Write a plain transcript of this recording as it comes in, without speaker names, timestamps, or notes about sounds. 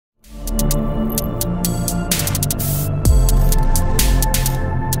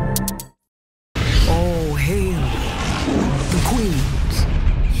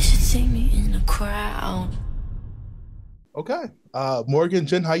Okay. Morgan,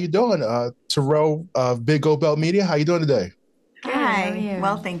 Jen, how you doing? Terrell, Big Gold Belt Media, how you doing today? Good. How are Hi.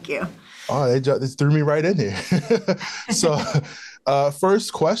 Well, you? thank you. Oh, they threw me right in here. So,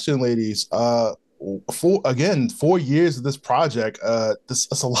 first question, ladies. For again, 4 years of this project. This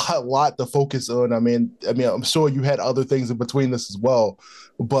it's a lot to focus on. I mean, I'm sure you had other things in between this as well.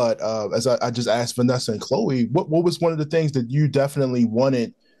 But as I just asked Vanessa and Chloe, what was one of the things that you definitely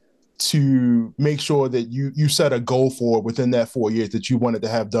wanted to make sure that you set a goal for within that 4 years that you wanted to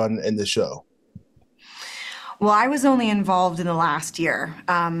have done in the show? Well, I was only involved in the last year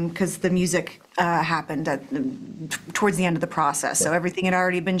because the music happened towards the end of the process. So everything had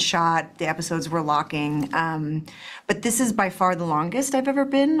already been shot, the episodes were locking. But this is by far the longest I've ever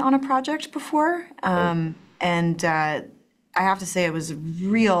been on a project before. And I have to say, it was a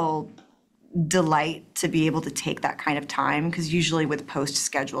real delight to be able to take that kind of time because usually with post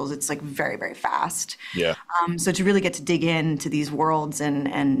schedules, it's like very, very fast. Yeah. So to really get to dig into these worlds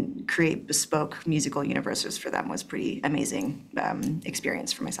and create bespoke musical universes for them was pretty amazing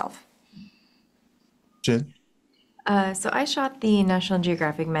experience for myself. Jen? So I shot the National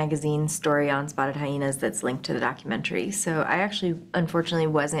Geographic magazine story on spotted hyenas that's linked to the documentary. So I actually, unfortunately,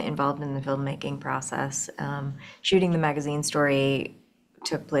 wasn't involved in the filmmaking process. Shooting the magazine story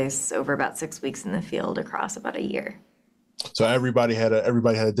took place over about 6 weeks in the field across about a year. So everybody had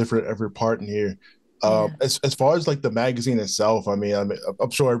a different every part in here. Yeah. As far as like the magazine itself, I'm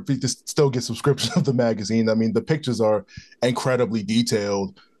sure we just still get subscriptions of the magazine. I mean, the pictures are incredibly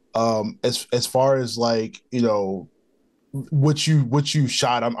detailed. As far as like what you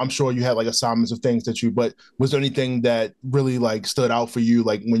shot, I'm sure you had like assignments of things but was there anything that really like stood out for you,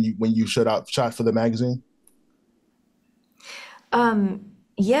 like when you shot for the magazine?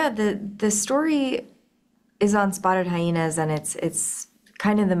 Yeah, the story is on spotted hyenas, and it's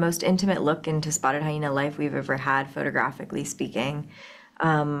kind of the most intimate look into spotted hyena life we've ever had, photographically speaking.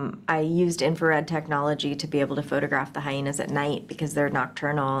 I used infrared technology to be able to photograph the hyenas at night because they're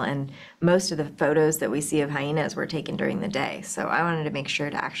nocturnal, and most of the photos that we see of hyenas were taken during the day. So I wanted to make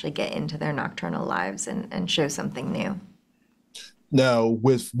sure to actually get into their nocturnal lives and show something new. Now,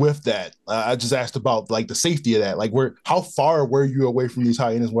 with that, I just asked about like the safety of that. Like, how far were you away from these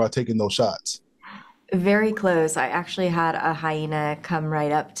hyenas while taking those shots? Very close. I actually had a hyena come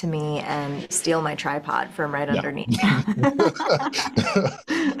right up to me and steal my tripod from right Yeah. underneath.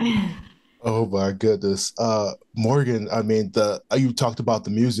 Oh my goodness. Morgan, I mean, the you talked about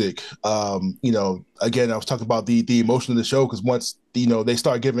the music. Again, I was talking about the emotion of the show because once they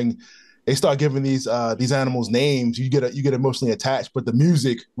start giving these animals names, you get emotionally attached, but the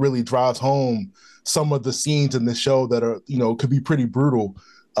music really drives home some of the scenes in the show that are, could be pretty brutal.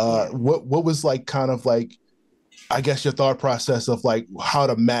 Yeah. What was like kind of like, I guess, your thought process of like how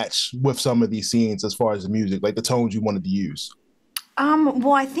to match with some of these scenes as far as the music, like the tones you wanted to use?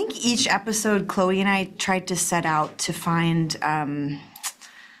 Well, I think each episode, Chloe and I tried to set out to find,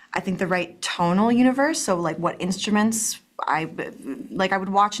 I think, the right tonal universe. So, like, what instruments I would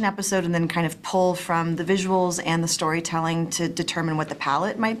watch an episode and then kind of pull from the visuals and the storytelling to determine what the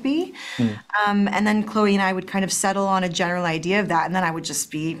palette might be. Mm. And then Chloe and I would kind of settle on a general idea of that, and then I would just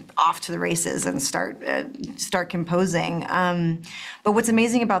be off to the races and start composing. But what's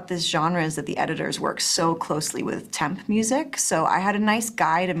amazing about this genre is that the editors work so closely with temp music. So I had a nice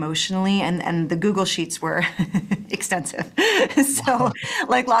guide emotionally, and the Google Sheets were extensive. So,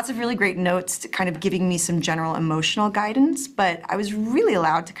 like, lots of really great notes to kind of giving me some general emotional guidance. But I was really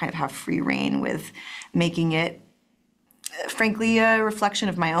allowed to kind of have free reign with making it, frankly, a reflection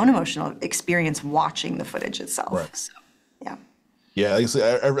of my own emotional experience watching the footage itself. Right. So, yeah. Yeah,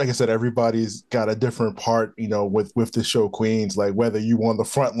 like I said, everybody's got a different part, with the show Queens. Like whether you on the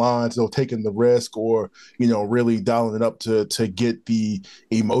front lines, taking the risk, or really dialing it up to get the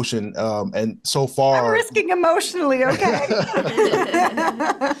emotion. And so I'm far, risking emotionally, okay?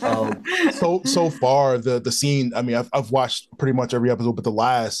 so far the scene. I mean, I've watched pretty much every episode, but the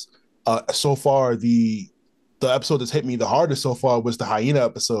last, so far the episode that's hit me the hardest so far was the hyena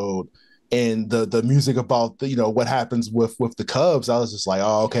episode, and the music about what happens with the cubs. I was just like,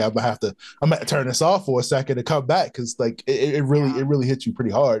 oh, okay, I'm gonna turn this off for a second and come back because like Yeah. it really hits you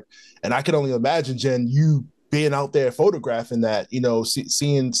pretty hard. And I can only imagine, Jen, you being out there photographing that,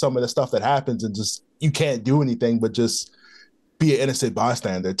 seeing some of the stuff that happens, and just you can't do anything but just be an innocent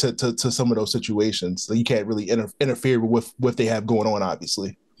bystander to some of those situations. So you can't really interfere with what they have going on,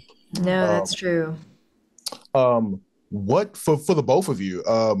 obviously. No, Um, that's true. what for the both of you,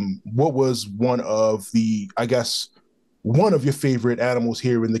 what was one of your favorite animals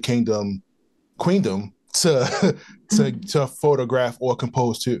here in the queendom to to photograph or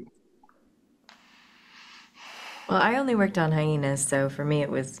compose to? Well, I only worked on hyenas, so for me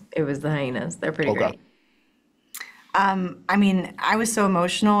it was the hyenas. They're pretty Okay. great. I mean, I was so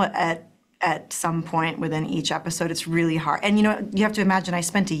emotional at some point within each episode. It's really hard. And you have to imagine I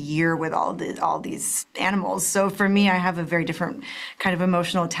spent a year with all these animals. So for me, I have a very different kind of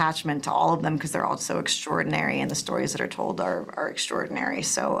emotional attachment to all of them because they're all so extraordinary and the stories that are told are extraordinary.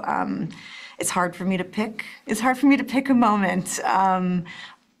 So it's hard for me to pick. It's hard for me to pick a moment.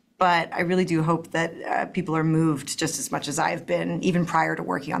 But I really do hope that people are moved just as much as I've been, even prior to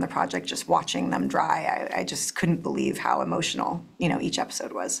working on the project, just watching them dry. I just couldn't believe how emotional, each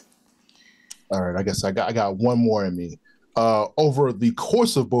episode was. All right, I guess I got one more in me. Over the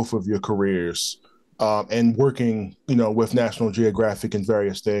course of both of your careers, and working, with National Geographic and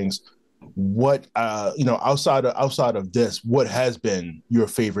various things, what outside of this, what has been your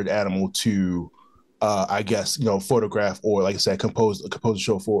favorite animal to, I guess, photograph or, like I said, compose a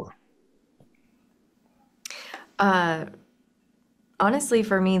show for? Honestly,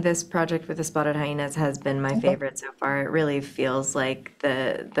 for me, this project with the spotted hyenas has been my favorite so far. It really feels like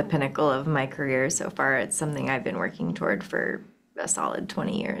the pinnacle of my career so far. It's something I've been working toward for a solid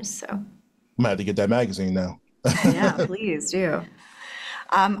 20 years. So, I'm gonna have to get that magazine now. yeah, please do.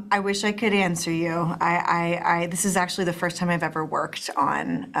 I wish I could answer you. This is actually the first time I've ever worked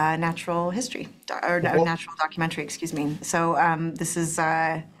on natural history natural documentary, excuse me. So this is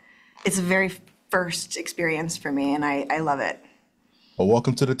it's a very first experience for me, and I love it. Well,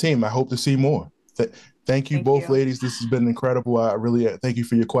 welcome to the team. I hope to see more. Thank you Thank both, you. ladies. This has been incredible. I really thank you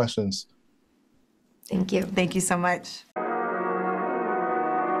for your questions. Thank you. Thank you so much.